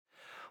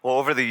Well,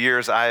 over the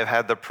years, I have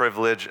had the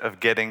privilege of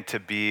getting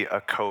to be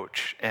a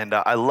coach. And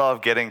I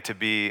love getting to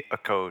be a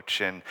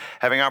coach and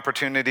having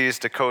opportunities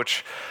to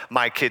coach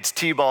my kids'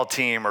 t-ball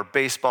team or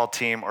baseball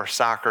team or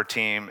soccer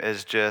team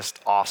is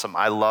just awesome.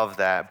 I love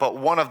that. But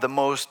one of the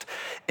most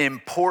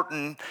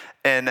important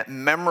and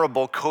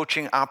memorable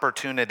coaching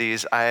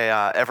opportunities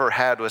I ever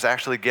had was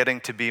actually getting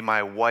to be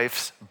my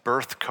wife's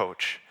birth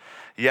coach.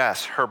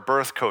 Yes, her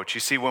birth coach. You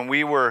see, when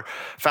we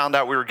found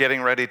out we were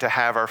getting ready to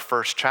have our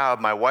first child,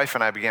 my wife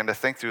and I began to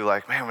think through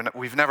like, man,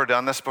 we've never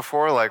done this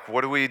before. Like,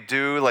 what do we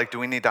do? Like, do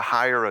we need to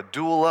hire a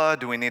doula?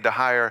 Do we need to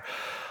hire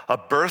a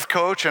birth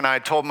coach? And I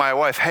told my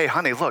wife, hey,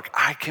 honey, look,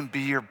 I can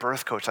be your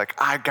birth coach. Like,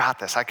 I got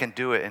this. I can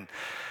do it. And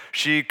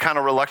she kind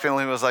of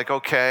reluctantly was like,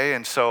 okay.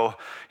 And so,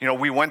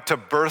 we went to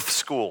birth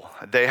school.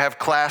 They have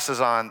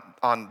classes on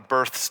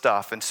birth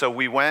stuff. And so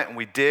we went and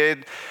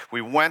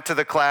we went to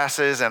the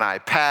classes and I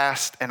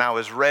passed and I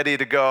was ready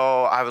to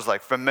go. I was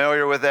like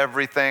familiar with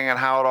everything and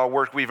how it all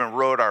worked. We even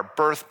wrote our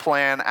birth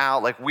plan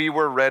out. Like we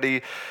were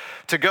ready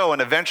to go.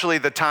 And eventually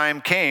the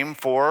time came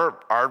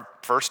for our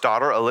first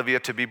daughter, Olivia,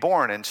 to be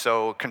born. And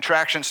so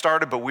contractions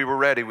started, but we were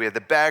ready. We had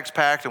the bags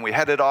packed and we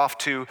headed off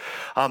to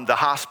the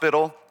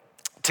hospital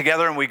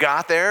together, and we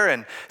got there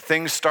and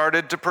things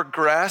started to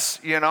progress,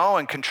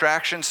 and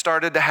contractions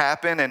started to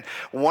happen. And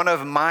one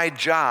of my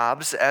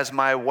jobs as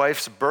my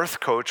wife's birth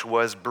coach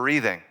was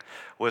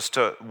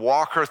to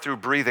walk her through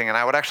breathing. And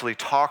I would actually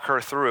talk her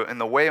through it. And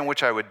the way in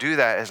which I would do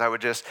that is I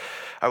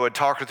would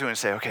talk her through and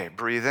say, okay,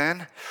 breathe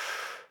in,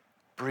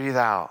 breathe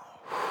out,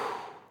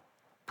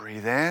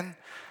 breathe in,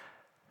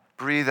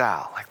 breathe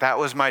out. Like that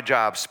was my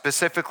job,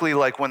 specifically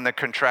like when the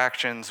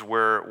contractions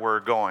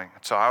were going.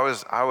 So I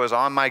was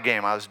on my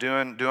game. I was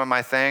doing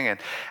my thing. And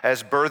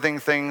as birthing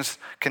things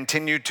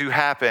continued to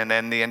happen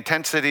and the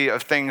intensity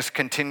of things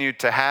continued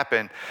to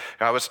happen,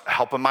 I was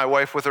helping my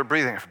wife with her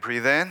breathing.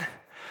 Breathe in,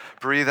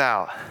 breathe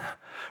out,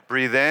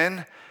 breathe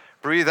in,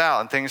 breathe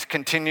out. And things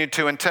continued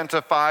to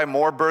intensify.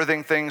 More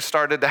birthing things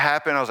started to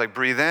happen. I was like,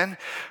 breathe in,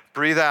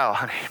 breathe out,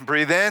 honey.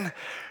 Breathe in,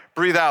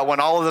 breathe out. When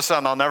all of a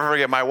sudden, I'll never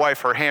forget, my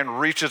wife, her hand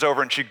reaches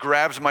over and she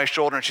grabs my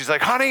shoulder and she's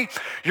like, honey,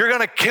 you're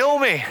gonna kill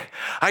me.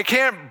 I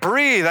can't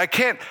breathe. I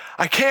can't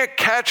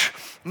catch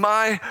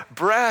my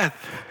breath.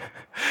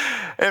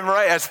 And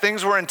right as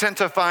things were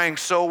intensifying,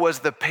 so was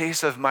the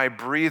pace of my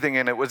breathing.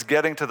 And it was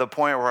getting to the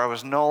point where I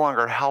was no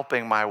longer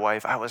helping my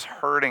wife. I was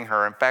hurting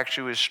her. In fact,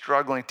 she was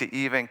struggling to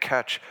even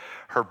catch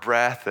her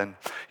breath. And,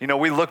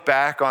 we look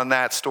back on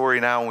that story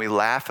now and we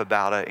laugh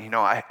about it.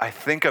 I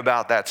think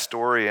about that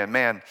story and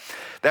man,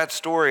 that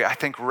story I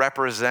think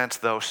represents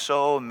though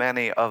so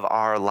many of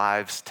our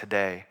lives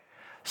today.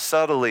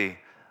 Subtly,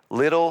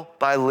 little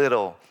by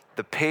little,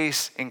 the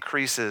pace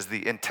increases,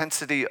 the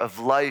intensity of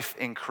life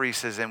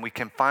increases, and we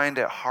can find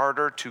it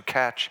harder to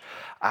catch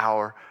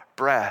our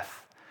breath.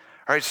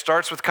 All right, it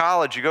starts with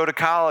college. You go to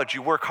college,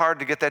 you work hard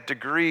to get that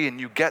degree,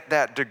 and you get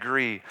that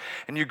degree.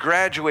 And you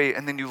graduate,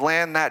 and then you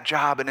land that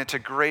job, and it's a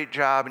great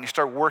job, and you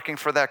start working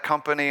for that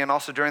company. And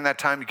also during that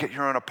time, you get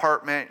your own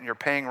apartment, and you're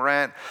paying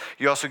rent.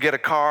 You also get a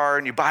car,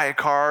 and you buy a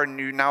car, and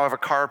you now have a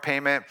car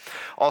payment.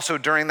 Also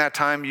during that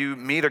time, you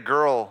meet a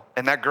girl,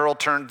 and that girl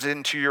turns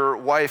into your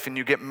wife, and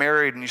you get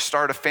married, and you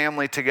start a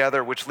family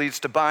together, which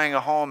leads to buying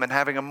a home and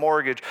having a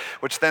mortgage,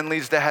 which then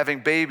leads to having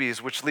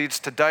babies, which leads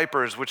to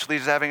diapers, which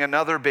leads to having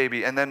another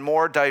baby, and then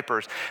more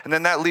diapers. And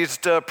then that leads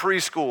to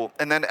preschool,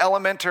 and then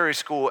elementary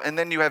school, and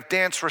then you have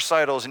dance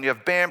recitals, and you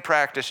have band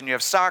practice, and you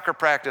have soccer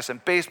practice,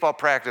 and baseball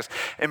practice,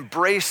 and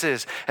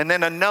braces, and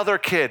then another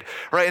kid,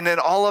 right? And then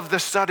all of a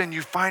sudden,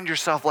 you find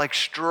yourself like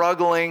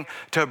struggling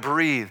to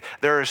breathe.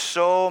 There is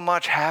so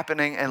much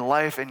happening in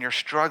life, and you're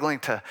struggling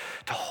to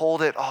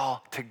hold it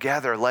all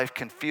together. Life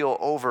can feel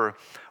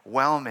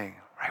overwhelming,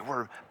 right?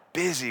 We're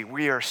busy.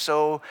 We are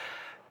so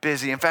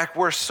busy. In fact,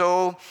 we're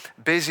so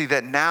busy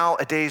that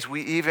nowadays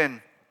we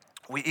even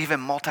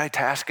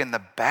multitask in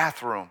the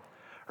bathroom,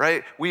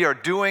 right? We are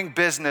doing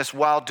business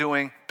while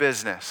doing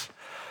business.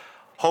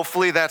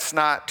 Hopefully that's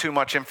not too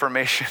much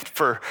information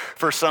for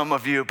some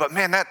of you, but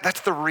man,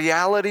 that's the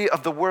reality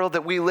of the world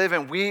that we live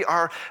in. We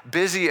are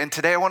busy, and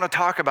today I want to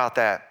talk about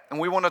that. And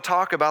we want to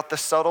talk about the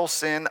subtle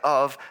sin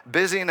of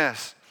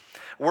busyness.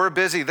 We're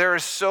busy. There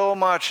is so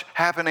much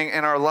happening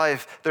in our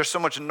life. There's so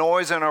much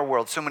noise in our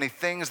world, so many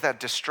things that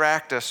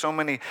distract us, so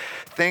many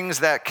things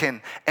that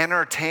can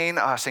entertain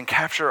us and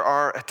capture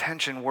our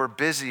attention. We're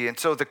busy. And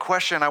so the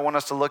question I want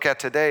us to look at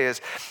today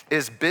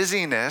is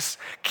busyness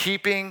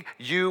keeping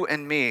you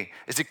and me?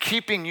 Is it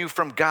keeping you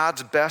from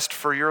God's best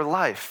for your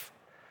life?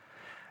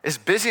 Is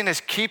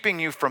busyness keeping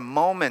you from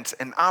moments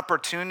and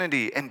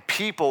opportunity and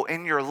people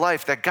in your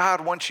life that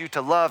God wants you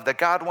to love, that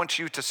God wants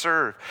you to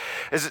serve?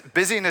 Is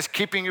busyness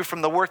keeping you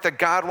from the work that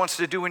God wants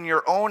to do in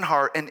your own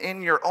heart and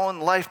in your own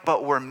life,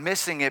 but we're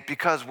missing it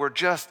because we're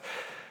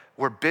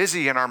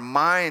busy and our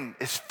mind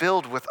is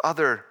filled with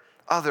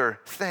other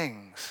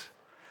things?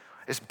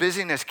 Is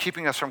busyness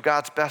keeping us from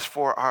God's best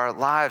for our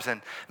lives?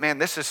 And man,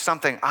 this is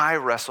something I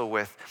wrestle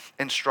with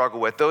and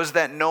struggle with. Those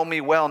that know me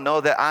well know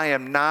that I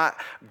am not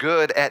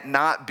good at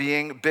not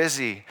being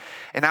busy.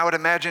 And I would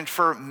imagine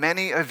for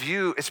many of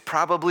you, it's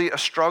probably a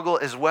struggle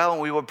as well.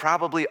 And we would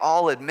probably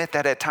all admit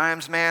that at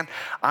times, man,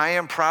 I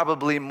am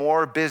probably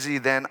more busy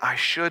than I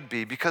should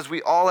be, because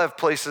we all have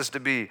places to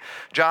be,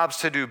 jobs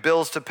to do,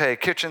 bills to pay,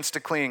 kitchens to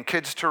clean,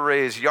 kids to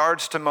raise,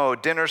 yards to mow,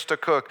 dinners to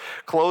cook,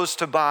 clothes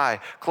to buy,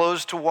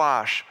 clothes to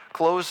wash,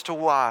 clothes to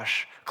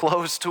wash,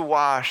 clothes to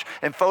wash,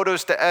 and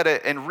photos to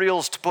edit, and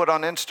reels to put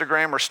on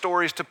Instagram, or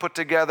stories to put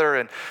together,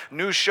 and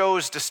new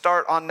shows to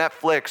start on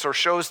Netflix, or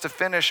shows to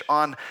finish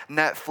on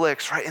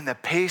Netflix, right? And the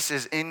pace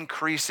is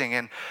increasing,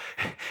 and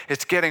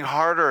it's getting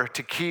harder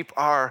to keep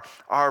our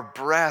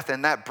breath,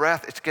 and that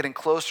breath, it's getting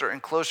closer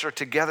and closer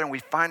together, and we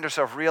find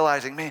ourselves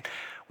realizing, man,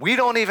 we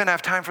don't even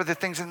have time for the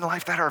things in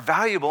life that are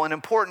valuable and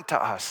important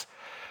to us.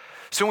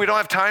 So we don't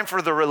have time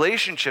for the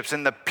relationships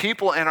and the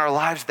people in our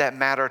lives that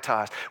matter to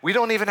us. We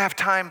don't even have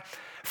time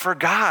for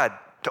God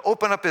to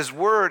open up his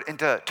word and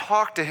to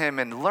talk to him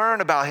and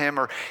learn about him,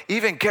 or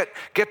even get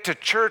to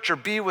church or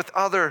be with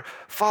other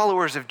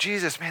followers of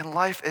Jesus. Man,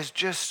 life is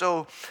just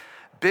so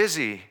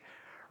busy,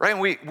 right? And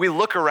we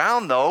look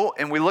around though,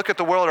 and we look at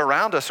the world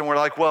around us, and we're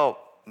like, well,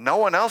 no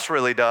one else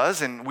really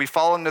does. And we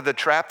fall into the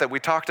trap that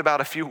we talked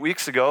about a few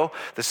weeks ago,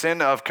 the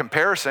sin of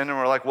comparison. And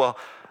we're like, well,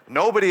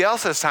 nobody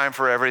else has time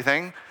for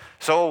everything.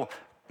 So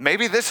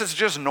maybe this is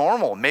just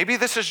normal. Maybe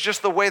this is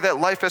just the way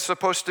that life is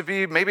supposed to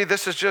be. Maybe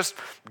this is just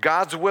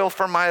God's will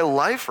for my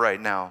life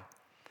right now.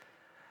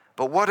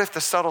 But what if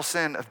the subtle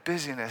sin of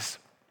busyness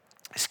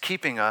is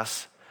keeping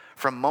us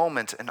from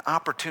moments and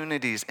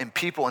opportunities and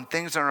people and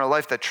things in our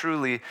life that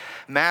truly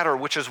matter,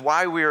 which is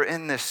why we are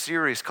in this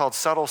series called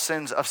Subtle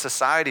Sins of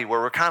Society, where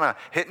we're kind of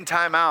hitting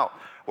time out.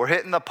 We're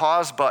hitting the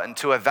pause button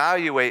to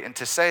evaluate and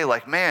to say,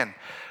 like, man,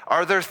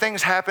 are there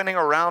things happening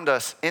around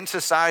us in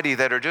society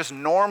that are just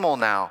normal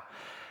now?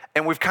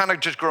 And we've kind of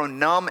just grown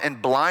numb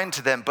and blind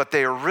to them, but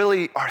they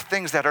really are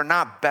things that are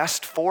not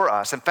best for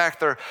us. In fact,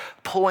 they're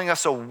pulling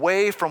us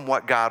away from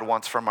what God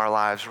wants from our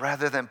lives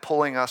rather than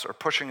pulling us or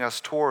pushing us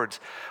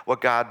towards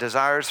what God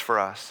desires for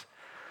us.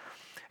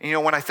 And, you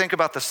know, when I think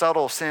about the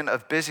subtle sin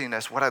of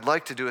busyness, what I'd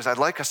like to do is I'd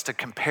like us to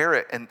compare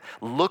it and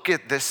look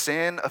at this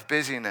sin of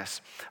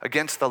busyness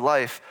against the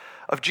life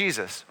of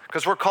Jesus,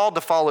 because we're called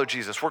to follow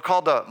Jesus. We're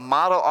called to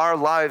model our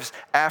lives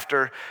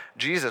after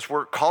Jesus.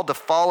 We're called to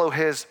follow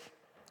his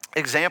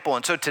example.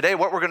 And so today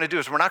what we're going to do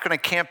is we're not going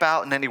to camp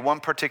out in any one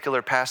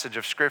particular passage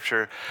of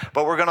scripture,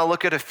 but we're going to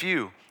look at a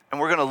few, and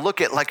we're going to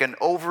look at like an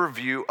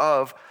overview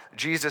of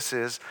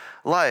Jesus's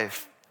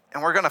life.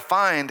 And we're going to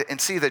find and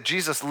see that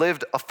Jesus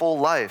lived a full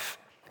life.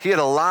 He had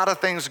a lot of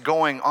things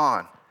going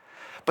on,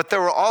 but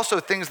there were also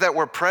things that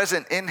were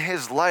present in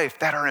his life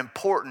that are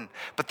important,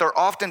 but they're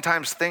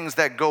oftentimes things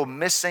that go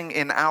missing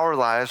in our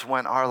lives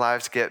when our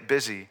lives get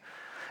busy.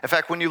 In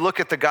fact, when you look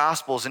at the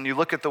Gospels and you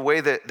look at the way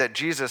that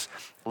Jesus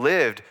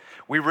lived,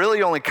 we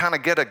really only kind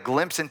of get a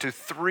glimpse into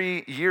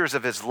 3 years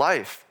of his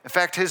life. In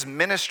fact, his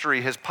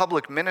ministry, his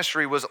public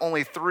ministry, was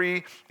only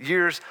 3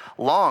 years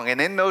long. And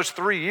in those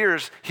 3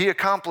 years, he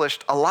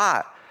accomplished a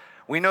lot.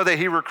 We know that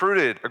he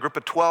recruited a group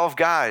of 12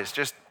 guys,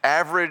 just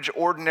average,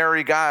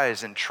 ordinary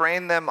guys, and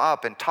trained them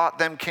up and taught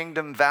them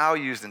kingdom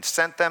values and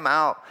sent them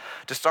out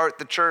to start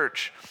the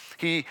church.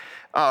 He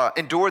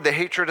endured the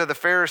hatred of the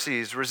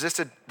Pharisees,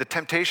 resisted the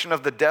temptation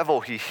of the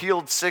devil. He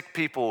healed sick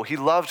people. He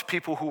loved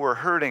people who were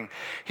hurting.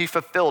 He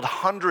fulfilled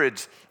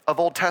hundreds of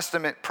Old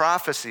Testament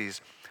prophecies.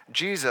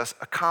 Jesus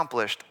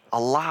accomplished a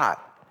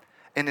lot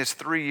in his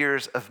 3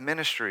 years of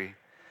ministry.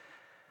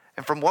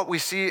 And from what we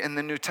see in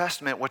the New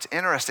Testament, what's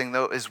interesting,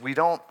 though, is we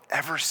don't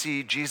ever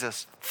see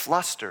Jesus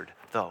flustered,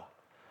 though.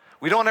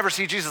 We don't ever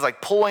see Jesus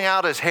like pulling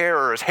out his hair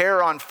or his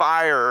hair on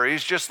fire, or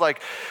he's just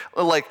like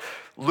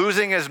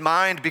losing his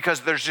mind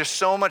because there's just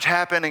so much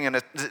happening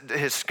and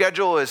his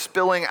schedule is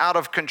spilling out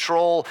of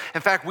control.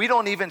 In fact, we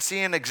don't even see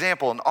an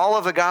example. In all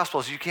of the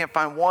Gospels, you can't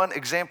find one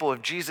example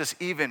of Jesus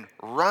even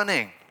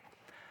running.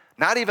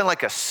 Not even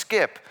like a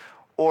skip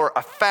or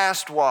a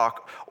fast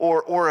walk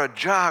or a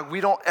jog.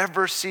 We don't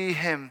ever see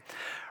him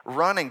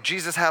running.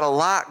 Jesus had a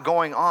lot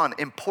going on,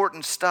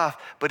 important stuff,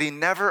 but he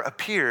never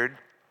appeared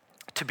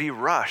to be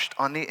rushed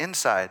on the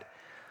inside.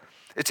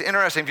 It's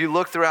interesting, if you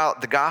look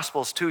throughout the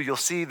Gospels too, you'll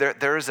see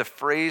there is a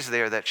phrase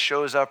there that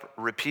shows up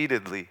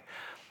repeatedly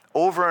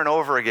over and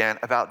over again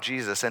about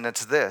Jesus, and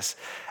it's this: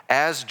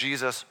 as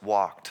Jesus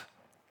walked.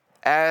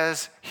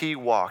 As he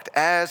walked.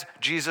 As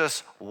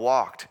Jesus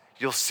walked.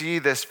 You'll see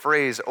this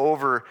phrase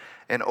over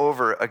and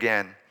over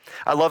again.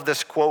 I love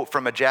this quote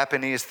from a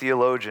Japanese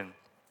theologian.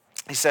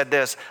 He said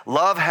this: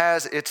 love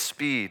has its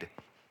speed.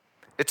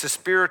 It's a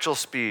spiritual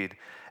speed.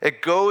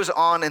 It goes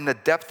on in the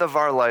depth of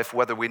our life,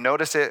 whether we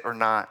notice it or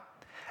not.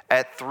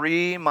 At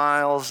 3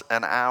 miles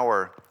an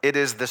hour, it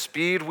is the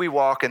speed we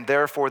walk, and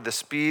therefore the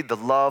speed the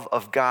love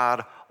of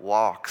God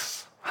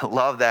walks. I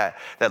love that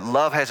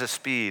love has a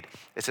speed.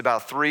 It's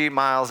about 3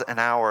 miles an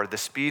hour, the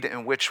speed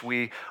in which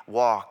we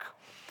walk.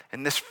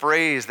 And this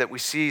phrase that we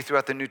see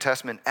throughout the New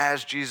Testament,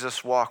 as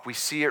Jesus walked, we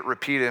see it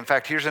repeated. In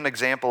fact, here's an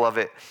example of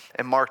it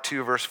in Mark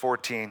 2, verse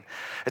 14.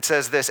 It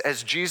says this: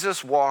 as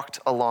Jesus walked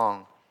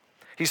along,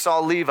 he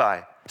saw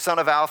Levi, son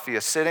of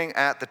Alphaeus, sitting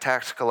at the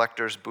tax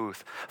collector's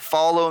booth.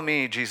 "Follow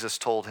me," Jesus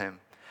told him.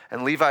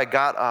 And Levi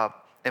got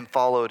up and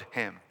followed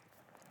him.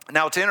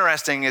 Now, what's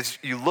interesting is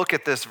you look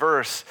at this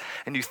verse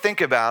and you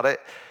think about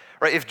it,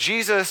 right? If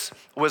Jesus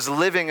was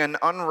living an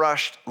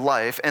unrushed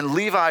life and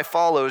Levi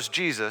follows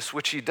Jesus,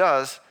 which he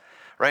does,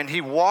 right, and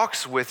he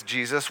walks with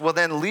Jesus, well,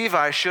 then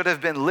Levi should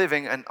have been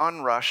living an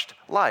unrushed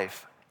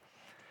life.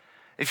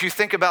 If you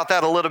think about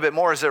that a little bit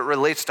more as it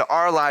relates to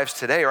our lives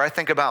today, or I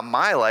think about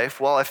my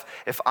life, well,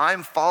 if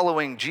I'm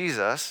following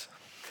Jesus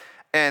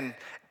and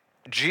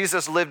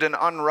Jesus lived an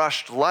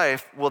unrushed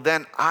life, well,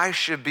 then I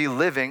should be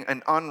living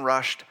an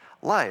unrushed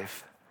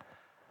life.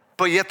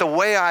 But yet the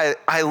way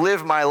I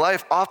live my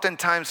life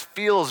oftentimes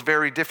feels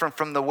very different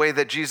from the way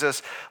that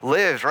Jesus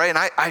lives, right? And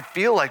I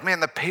feel like,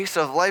 man, the pace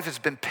of life has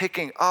been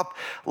picking up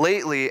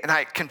lately, and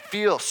I can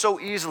feel so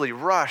easily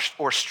rushed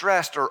or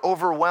stressed or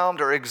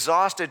overwhelmed or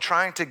exhausted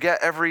trying to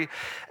get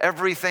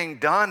everything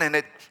done. And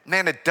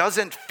it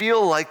doesn't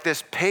feel like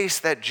this pace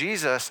that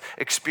Jesus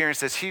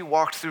experienced as he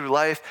walked through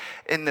life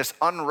in this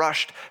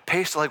unrushed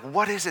pace. Like,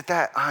 what is it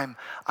that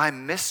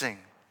I'm missing?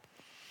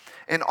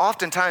 And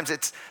oftentimes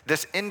it's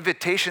this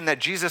invitation that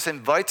Jesus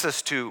invites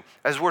us to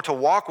as we're to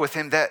walk with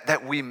him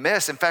that we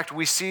miss. In fact,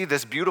 we see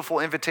this beautiful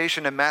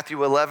invitation in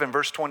Matthew 11,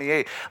 verse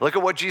 28. Look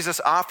at what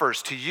Jesus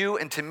offers to you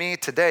and to me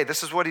today.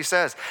 This is what he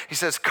says. He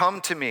says,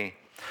 "Come to me,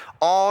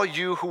 all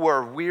you who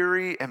are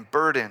weary and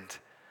burdened,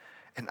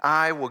 and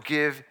I will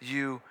give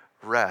you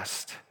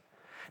rest.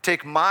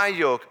 Take my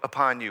yoke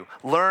upon you.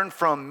 Learn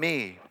from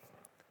me,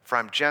 for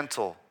I'm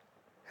gentle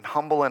and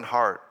humble in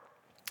heart.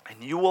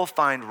 And you will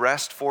find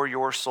rest for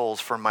your souls,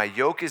 for my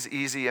yoke is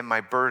easy and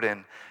my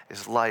burden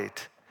is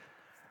light."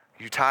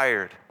 Are you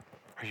tired?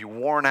 Are you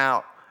worn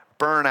out,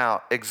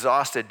 burnout,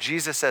 exhausted?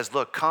 Jesus says,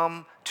 look,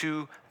 come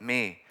to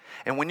me.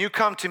 And when you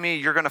come to me,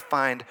 you're going to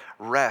find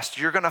rest.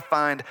 You're going to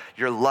find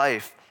your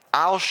life.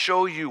 I'll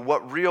show you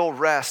what real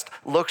rest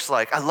looks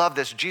like. I love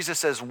this. Jesus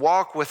says,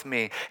 walk with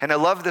me. And I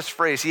love this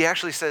phrase. He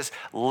actually says,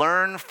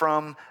 learn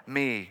from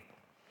me.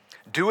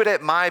 Do it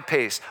at my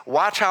pace.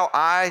 Watch how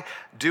I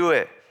do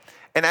it.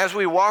 And as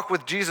we walk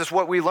with Jesus,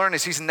 what we learn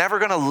is he's never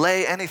going to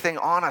lay anything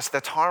on us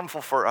that's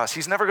harmful for us.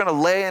 He's never going to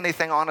lay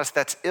anything on us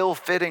that's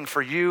ill-fitting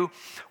for you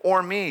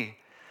or me.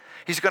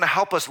 He's going to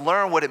help us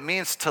learn what it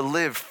means to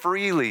live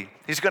freely.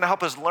 He's going to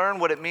help us learn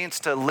what it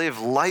means to live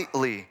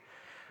lightly.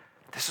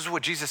 This is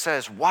what Jesus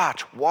says.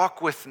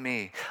 Walk with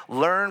me,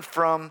 learn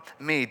from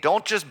me.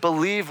 Don't just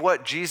believe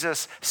what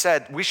Jesus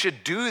said. We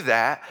should do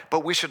that,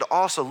 but we should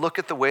also look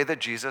at the way that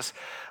Jesus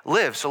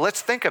lived. So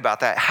let's think about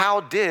that.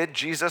 How did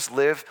Jesus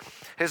live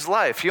his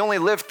life? He only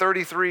lived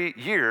 33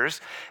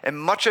 years, and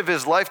much of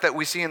his life that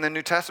we see in the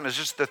New Testament is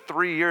just the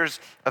 3 years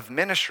of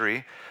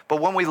ministry. But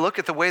when we look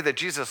at the way that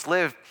Jesus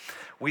lived,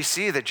 we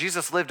see that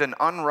Jesus lived an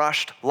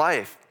unrushed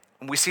life.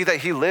 And we see that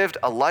he lived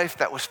a life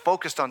that was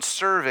focused on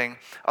serving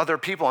other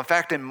people. In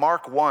fact, in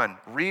Mark 1,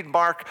 read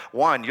Mark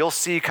 1, you'll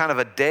see kind of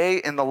a day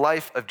in the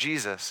life of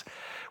Jesus,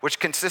 which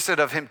consisted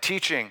of him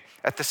teaching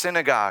at the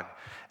synagogue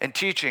and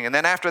teaching. And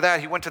then after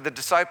that, he went to the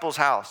disciples'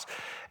 house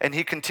and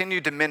he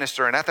continued to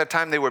minister. And at that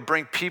time, they would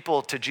bring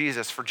people to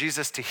Jesus for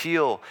Jesus to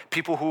heal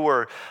people who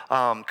were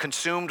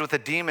consumed with a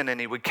demon,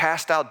 and he would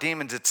cast out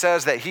demons. It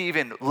says that he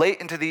even late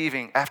into the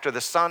evening, after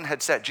the sun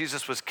had set,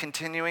 Jesus was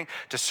continuing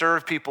to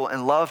serve people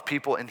and love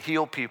people and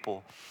heal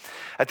people.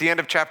 At the end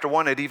of chapter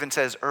 1, it even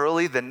says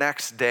early the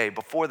next day,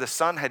 before the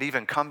sun had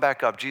even come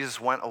back up,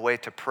 Jesus went away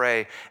to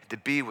pray, to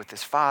be with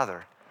his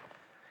Father.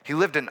 He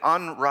lived an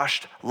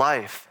unrushed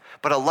life,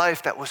 but a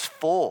life that was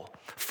full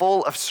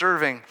of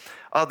serving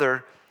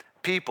other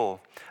people.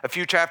 A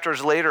few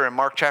chapters later in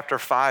Mark chapter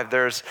 5,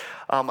 there's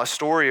a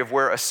story of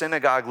where a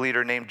synagogue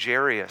leader named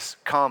Jairus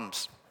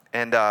comes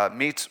and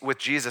meets with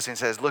Jesus and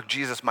says, look,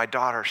 Jesus, my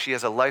daughter, she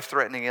has a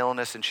life-threatening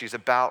illness and she's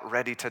about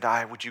ready to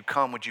die. Would you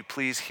come? Would you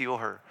please heal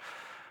her?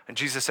 And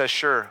Jesus says,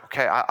 sure,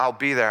 okay, I'll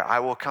be there. I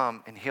will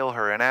come and heal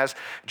her. And as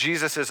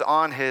Jesus is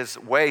on his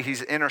way,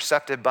 he's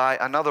intercepted by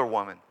another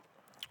woman,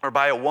 or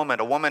by a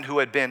woman who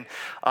had been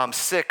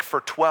sick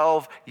for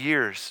 12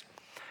 years.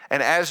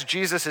 And as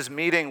Jesus is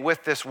meeting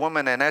with this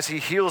woman, and as he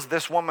heals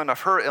this woman of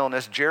her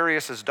illness,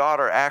 Jairus'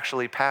 daughter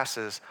actually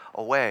passes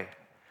away.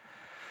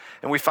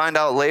 And we find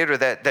out later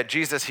that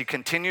Jesus, he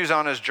continues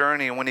on his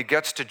journey, and when he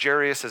gets to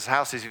Jairus'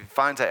 house, he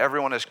finds that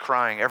everyone is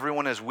crying,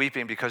 everyone is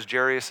weeping because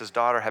Jairus'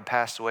 daughter had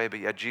passed away,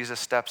 but yet Jesus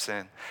steps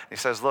in. He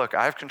says, look,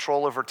 I have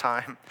control over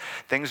time.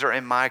 Things are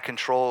in my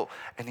control,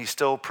 and he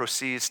still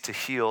proceeds to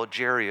heal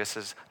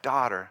Jairus'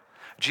 daughter.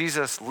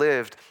 Jesus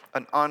lived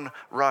an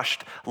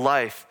unrushed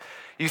life.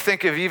 You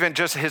think of even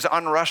just his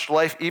unrushed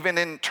life, even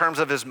in terms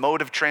of his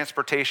mode of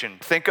transportation.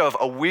 Think of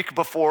a week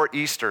before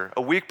Easter,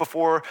 a week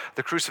before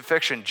the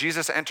crucifixion,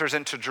 Jesus enters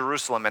into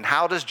Jerusalem. And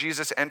how does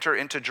Jesus enter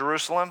into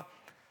Jerusalem?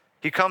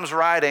 He comes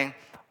riding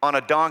on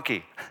a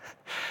donkey.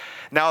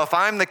 Now, if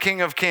I'm the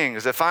King of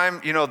Kings, if I'm,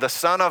 the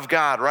Son of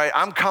God, right,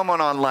 I'm coming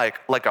on like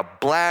a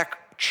black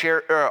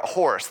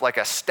horse, like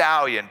a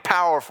stallion,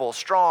 powerful,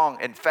 strong,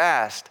 and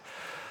fast.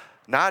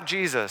 Not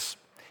Jesus.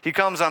 He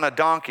comes on a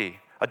donkey,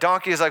 A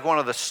donkey is like one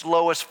of the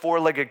slowest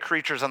four-legged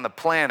creatures on the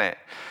planet,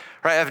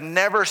 right? I've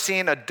never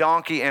seen a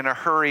donkey in a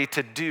hurry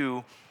to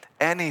do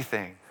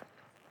anything.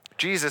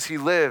 Jesus, he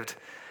lived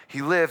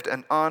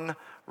an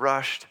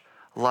unrushed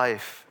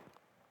life.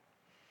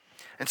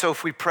 And so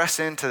if we press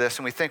into this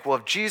and we think, well,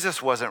 if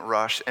Jesus wasn't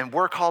rushed and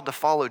we're called to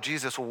follow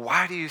Jesus, well,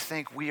 why do you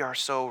think we are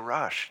so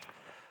rushed?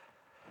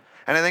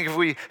 And I think if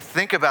we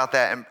think about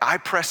that, and I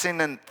press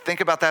in and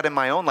think about that in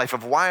my own life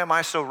of why am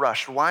I so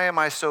rushed? Why am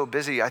I so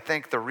busy? I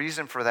think the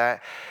reason for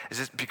that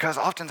is because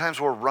oftentimes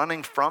we're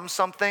running from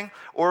something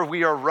or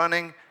we are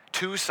running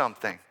to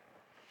something.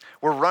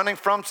 We're running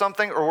from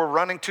something or we're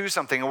running to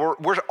something. And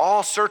we're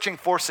all searching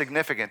for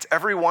significance.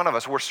 Every one of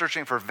us, we're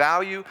searching for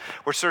value.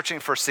 We're searching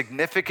for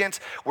significance.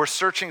 We're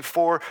searching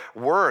for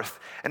worth.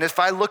 And if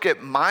I look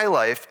at my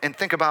life and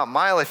think about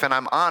my life and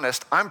I'm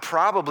honest, I'm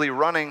probably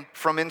running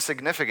from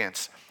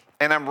insignificance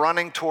and I'm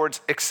running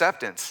towards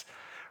acceptance.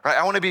 Right?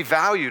 I want to be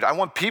valued. I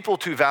want people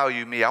to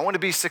value me. I want to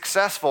be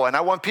successful and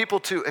I want people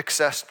to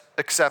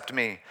accept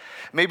me.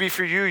 Maybe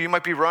for you, you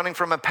might be running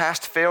from a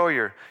past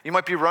failure. You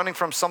might be running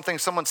from something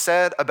someone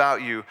said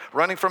about you,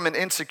 running from an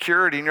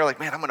insecurity, and you're like,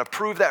 man, I'm going to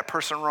prove that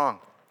person wrong.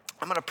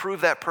 I'm going to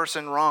prove that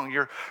person wrong.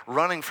 You're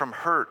running from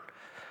hurt.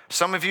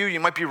 Some of you, you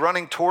might be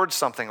running towards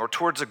something or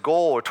towards a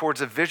goal or towards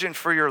a vision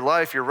for your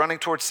life. You're running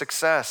towards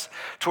success,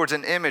 towards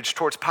an image,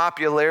 towards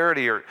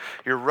popularity, or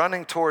you're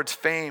running towards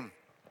fame.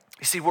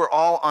 You see, we're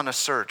all on a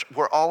search.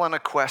 We're all on a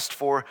quest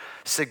for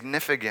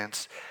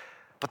significance.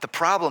 But the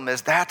problem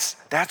is that's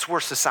where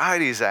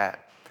society's at.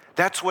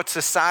 That's what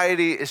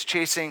society is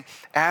chasing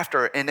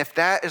after. And if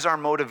that is our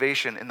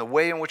motivation in the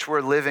way in which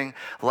we're living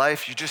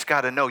life, you just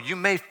got to know you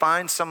may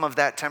find some of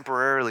that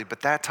temporarily,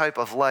 but that type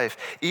of life,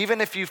 even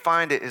if you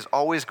find it, is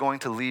always going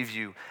to leave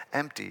you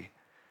empty.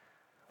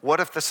 What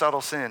if the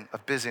subtle sin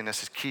of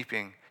busyness is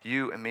keeping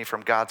you and me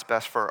from God's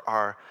best for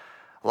our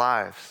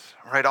lives,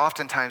 right?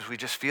 Oftentimes we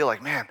just feel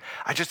like, man,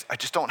 I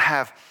just don't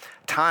have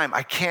time.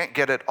 I can't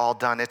get it all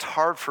done. It's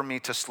hard for me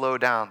to slow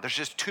down. There's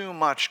just too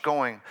much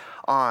going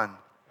on.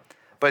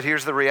 But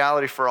here's the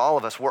reality for all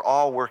of us. We're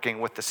all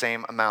working with the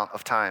same amount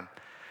of time.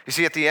 You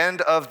see, at the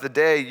end of the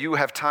day, you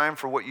have time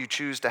for what you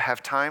choose to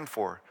have time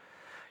for.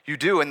 You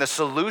do, and the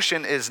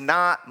solution is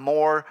not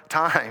more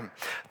time.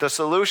 The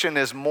solution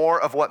is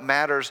more of what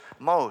matters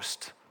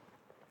most.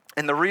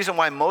 And the reason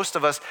why most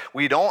of us,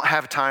 we don't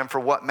have time for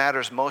what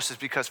matters most is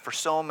because for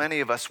so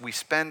many of us, we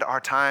spend our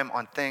time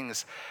on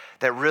things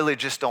that really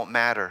just don't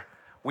matter.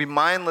 We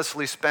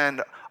mindlessly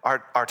spend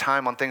our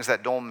time on things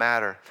that don't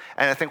matter.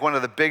 And I think one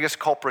of the biggest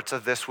culprits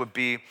of this would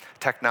be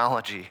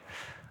technology.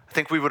 I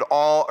think we would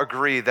all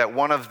agree that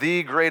one of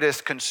the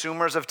greatest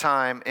consumers of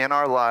time in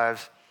our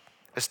lives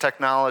is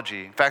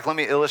technology. In fact, let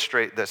me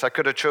illustrate this. I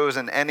could have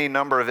chosen any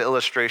number of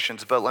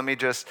illustrations, but let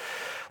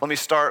me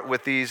start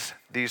with these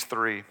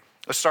three.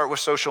 Let's start with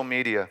social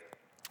media.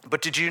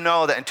 But did you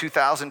know that in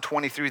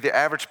 2023, the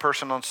average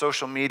person on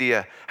social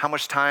media, how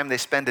much time they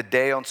spend a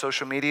day on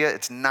social media?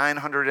 It's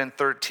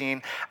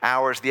 913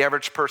 hours. The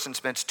average person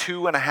spends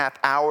 2.5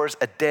 hours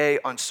a day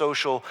on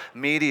social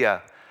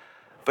media.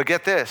 But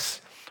get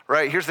this,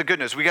 right? Here's the good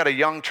news. We got a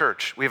young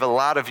church. We have a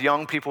lot of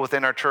young people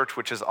within our church,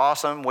 which is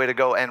awesome. Way to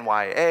go,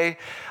 NYA.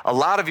 A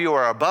lot of you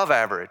are above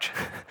average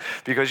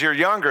because you're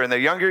younger, and the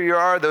younger you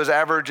are, those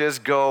averages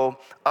go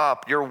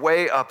up. You're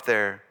way up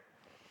there.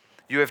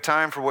 You have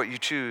time for what you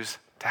choose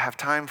to have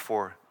time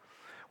for.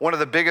 One of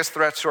the biggest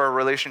threats to our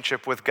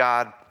relationship with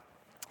God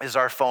is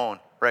our phone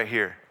right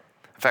here.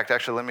 In fact,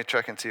 actually, let me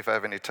check and see if I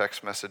have any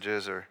text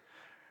messages or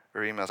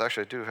emails.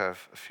 Actually, I do have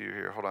a few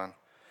here. Hold on.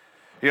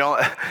 You know,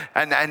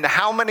 and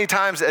how many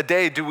times a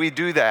day do we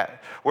do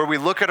that? Where we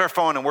look at our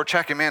phone and we're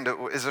checking, man,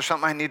 is there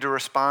something I need to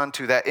respond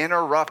to that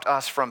interrupt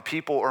us from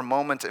people or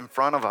moments in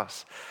front of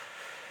us?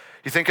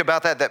 You think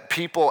about that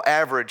people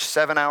average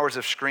 7 hours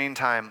of screen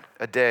time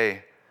a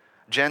day.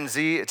 Gen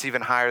Z, it's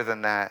even higher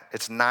than that.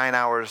 It's 9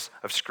 hours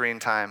of screen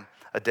time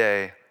a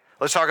day.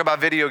 Let's talk about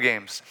video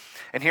games.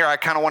 And here I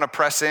kind of want to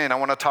press in. I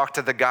want to talk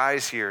to the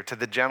guys here, to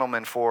the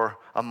gentlemen for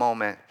a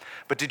moment.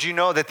 But did you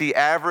know that the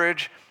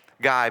average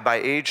guy by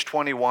age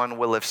 21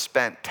 will have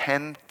spent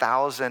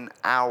 10,000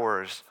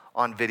 hours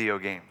on video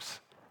games?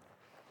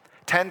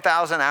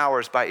 10,000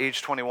 hours by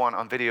age 21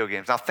 on video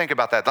games. Now think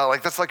about that.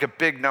 That's like a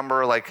big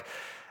number. Like,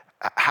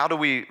 how do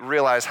we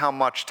realize how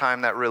much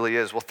time that really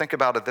is? Well, think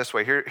about it this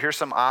way. Here's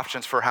some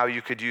options for how you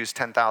could use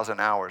 10,000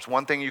 hours.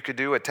 One thing you could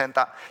do at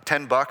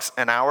 $10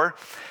 an hour,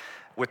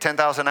 with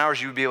 10,000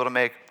 hours, you'd be able to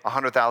make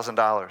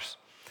 $100,000.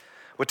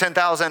 With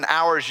 10,000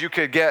 hours, you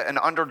could get an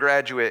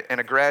undergraduate and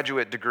a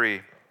graduate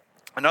degree.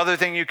 Another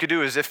thing you could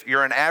do is if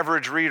you're an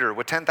average reader,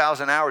 with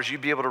 10,000 hours,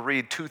 you'd be able to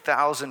read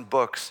 2,000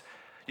 books.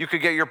 You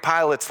could get your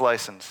pilot's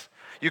license.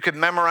 You could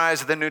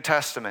memorize the New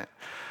Testament.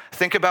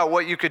 Think about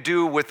what you could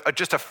do with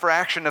just a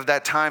fraction of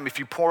that time if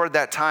you poured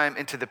that time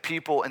into the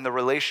people and the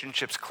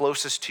relationships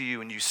closest to you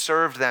and you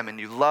served them and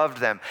you loved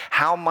them.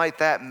 How might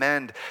that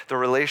mend the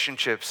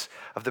relationships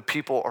of the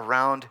people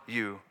around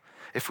you?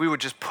 If we would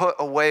just put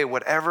away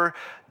whatever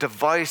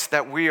device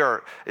that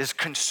is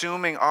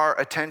consuming our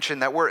attention,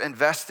 that we're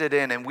invested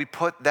in, and we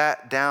put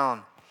that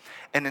down.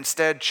 and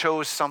instead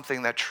chose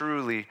something that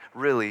truly,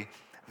 really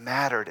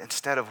mattered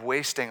instead of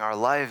wasting our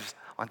lives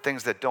on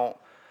things that don't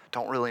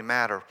really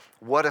matter?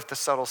 What if the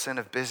subtle sin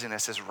of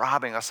busyness is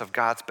robbing us of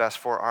God's best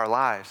for our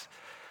lives?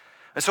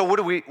 And so what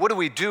do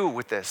we do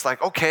with this?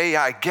 Like, okay,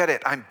 yeah, I get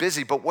it, I'm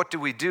busy, but what do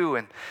we do?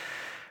 And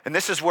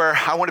this is where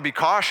I want to be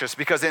cautious,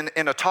 because in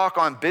a talk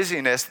on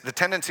busyness, the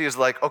tendency is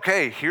like,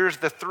 okay, here's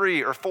the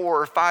 3 or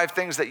 4 or 5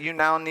 things that you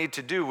now need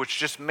to do, which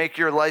just make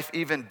your life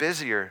even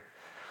busier.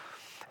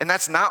 And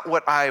that's not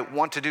what I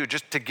want to do,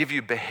 just to give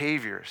you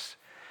behaviors.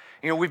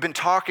 You know, we've been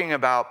talking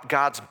about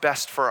God's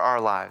best for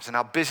our lives and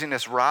how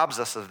busyness robs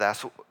us of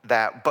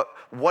that. But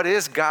what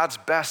is God's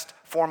best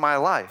for my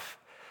life?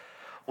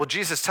 Well,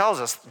 Jesus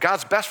tells us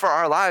God's best for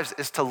our lives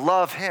is to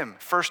love him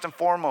first and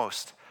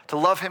foremost, to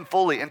love him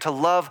fully and to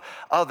love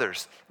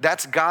others.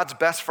 That's God's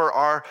best for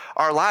our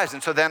lives.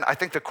 And so then I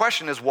think the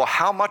question is, well,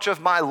 how much of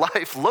my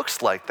life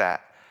looks like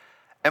that?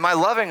 Am I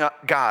loving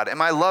God?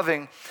 Am I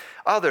loving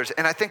others?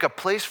 And I think a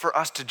place for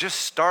us to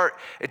just start,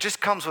 it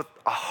just comes with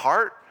a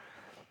heart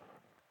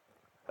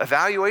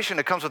evaluation.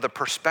 It comes with a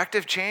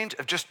perspective change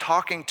of just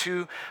talking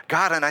to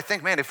God. And I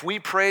think, man, if we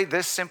pray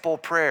this simple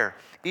prayer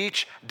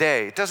each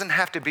day, it doesn't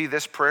have to be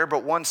this prayer,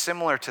 but one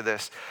similar to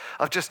this,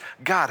 of just,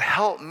 God,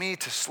 help me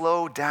to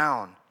slow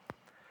down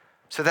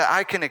so that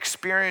I can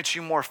experience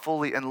you more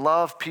fully and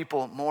love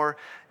people more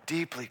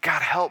deeply.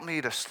 God, help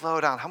me to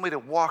slow down. Help me to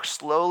walk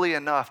slowly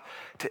enough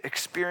to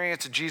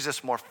experience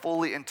Jesus more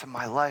fully into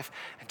my life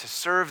and to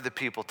serve the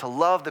people, to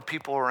love the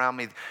people around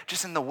me,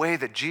 just in the way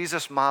that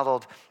Jesus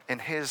modeled in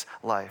his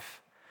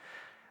life.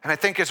 And I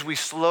think as we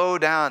slow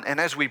down and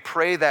as we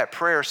pray that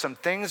prayer, some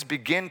things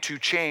begin to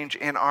change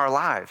in our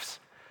lives.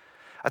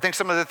 I think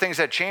some of the things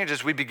that change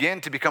is we begin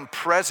to become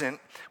present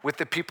with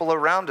the people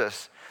around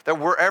us, that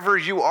wherever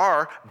you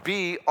are,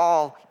 be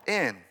all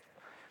in.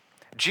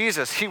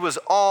 Jesus, he was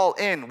all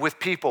in with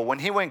people. When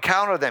he would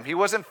encounter them, he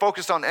wasn't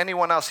focused on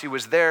anyone else. He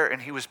was there and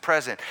he was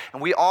present.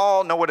 And we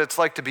all know what it's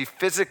like to be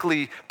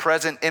physically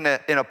present in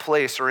a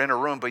place or in a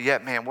room, but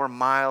yet, man, we're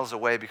miles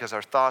away because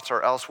our thoughts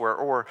are elsewhere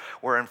or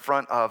we're in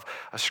front of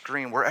a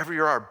screen. Wherever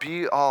you are,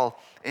 be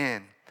all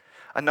in.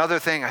 Another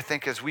thing I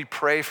think is we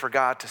pray for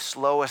God to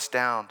slow us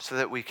down so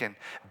that we can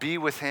be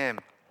with him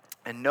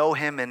and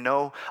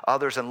know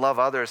others and love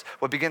others.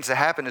 What begins to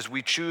happen is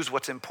we choose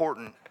what's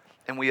important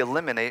and we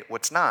eliminate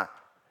what's not.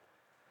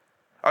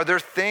 Are there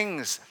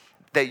things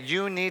that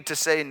you need to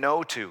say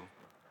no to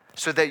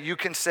so that you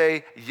can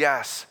say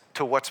yes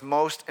to what's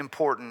most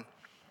important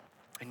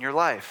in your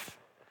life?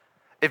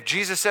 If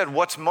Jesus said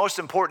what's most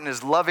important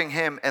is loving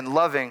him and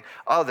loving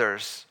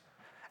others,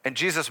 and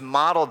Jesus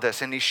modeled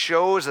this and he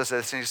shows us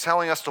this and he's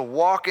telling us to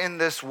walk in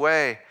this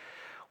way,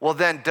 well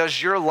then,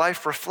 does your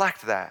life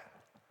reflect that?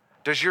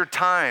 Does your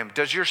time,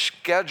 does your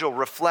schedule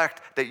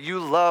reflect that you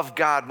love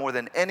God more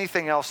than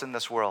anything else in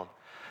this world?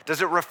 Does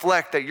it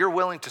reflect that you're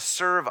willing to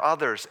serve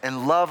others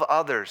and love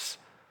others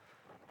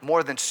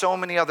more than so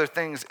many other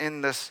things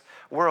in this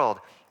world?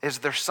 Is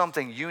there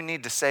something you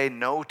need to say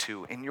no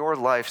to in your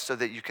life so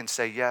that you can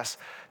say yes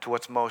to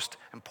what's most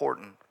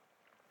important?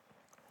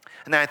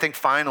 And then I think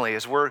finally,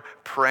 as we're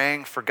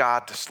praying for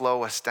God to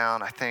slow us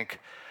down, I think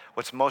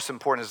what's most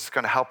important is it's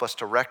going to help us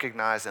to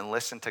recognize and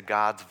listen to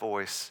God's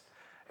voice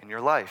in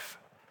your life.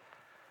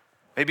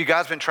 Maybe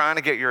God's been trying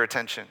to get your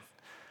attention.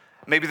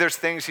 Maybe there's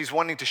things he's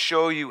wanting to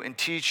show you and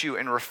teach you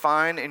and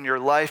refine in your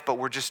life, but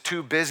we're just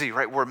too busy,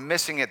 right? We're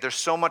missing it. There's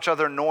so much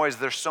other noise.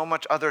 There's so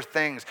much other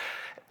things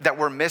that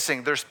we're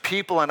missing. There's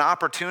people and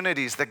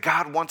opportunities that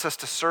God wants us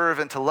to serve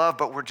and to love,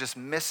 but we're just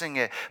missing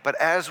it. But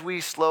as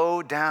we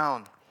slow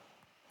down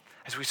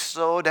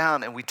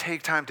and we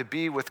take time to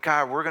be with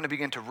God, we're going to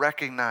begin to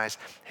recognize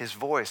his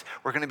voice.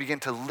 We're going to begin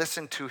to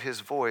listen to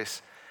his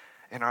voice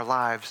in our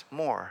lives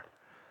more.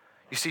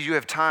 You see, you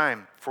have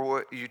time for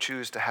what you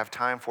choose to have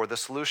time for. The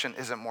solution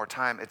isn't more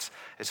time.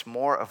 It's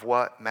more of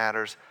what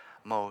matters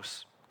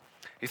most.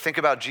 You think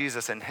about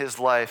Jesus and his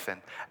life,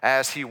 and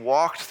as he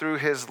walked through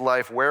his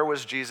life, where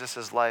was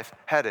Jesus' life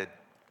headed?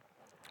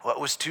 Well,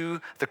 it was to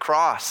the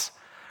cross,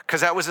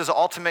 because that was his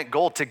ultimate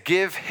goal, to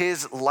give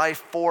his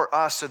life for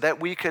us so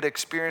that we could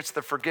experience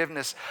the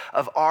forgiveness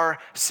of our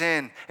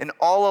sin. And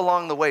all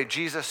along the way,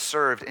 Jesus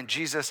served and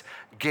Jesus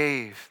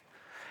gave.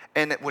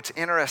 And what's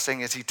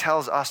interesting is he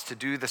tells us to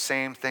do the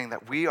same thing,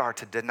 that we are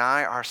to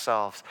deny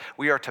ourselves.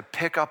 We are to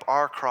pick up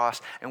our cross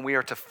and we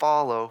are to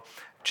follow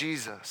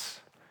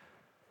Jesus.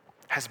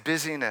 Has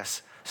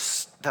busyness,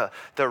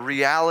 the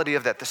reality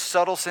of that, the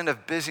subtle sin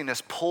of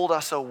busyness pulled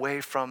us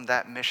away from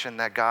that mission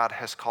that God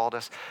has called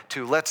us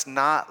to. Let's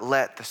not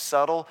let the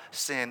subtle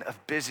sin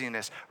of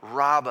busyness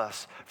rob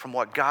us from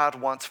what God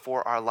wants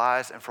for our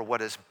lives and for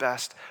what is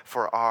best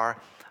for our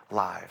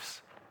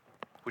lives.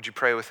 Would you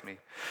pray with me?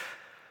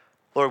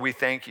 Lord, we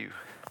thank you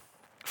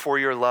for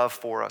your love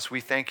for us. We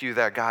thank you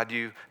that, God,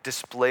 you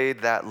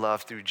displayed that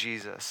love through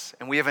Jesus.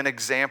 And we have an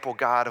example,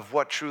 God, of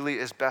what truly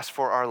is best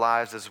for our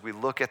lives as we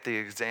look at the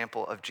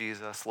example of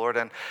Jesus, Lord.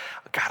 And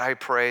God, I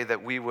pray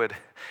that we would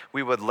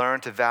learn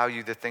to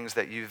value the things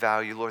that you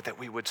value, Lord, that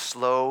we would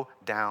slow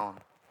down.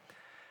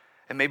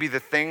 And maybe the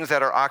things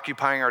that are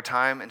occupying our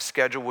time and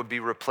schedule would be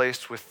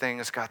replaced with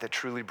things, God, that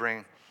truly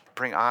bring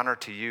honor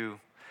to you.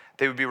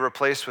 They would be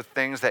replaced with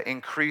things that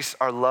increase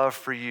our love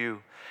for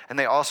you. And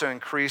they also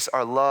increase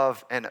our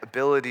love and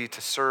ability to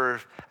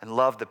serve and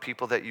love the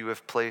people that you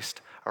have placed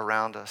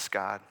around us,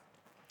 God.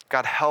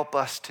 God, help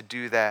us to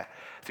do that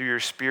through your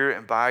Spirit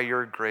and by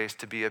your grace,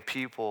 to be a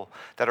people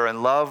that are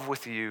in love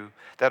with you,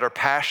 that are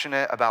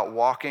passionate about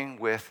walking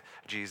with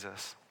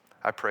Jesus.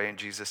 I pray in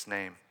Jesus'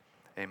 name,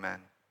 amen.